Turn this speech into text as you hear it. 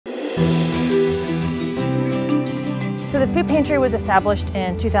So the Food Pantry was established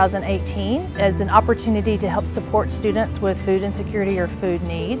in 2018 as an opportunity to help support students with food insecurity or food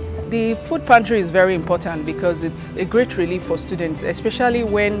needs. The food pantry is very important because it's a great relief for students, especially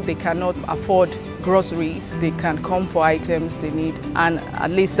when they cannot afford groceries. They can come for items they need, and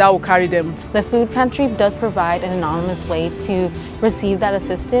at least that will carry them. The food pantry does provide an anonymous way to receive that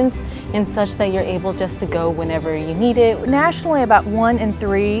assistance, and such that you're able just to go whenever you need it. Nationally, about 1 in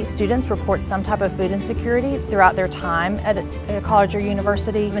 3 students report some type of food insecurity throughout their time at a college or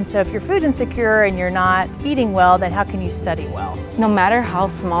university. And so if you're food insecure and you're not eating well, then how can you study well? No matter how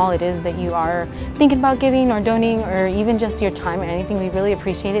small it is that you are thinking about giving or donating, or even just your time or anything, we really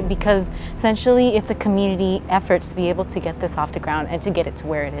appreciate it, because essentially it's a community effort to be able to get this off the ground and to get it to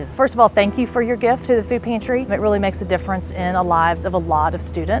where it is. First of all, thank you for your gift to the Food Pantry. It really makes a difference in the lives of a lot of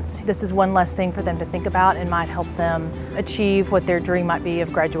students. This is one less thing for them to think about and might help them achieve what their dream might be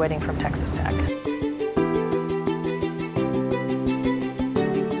of graduating from Texas Tech.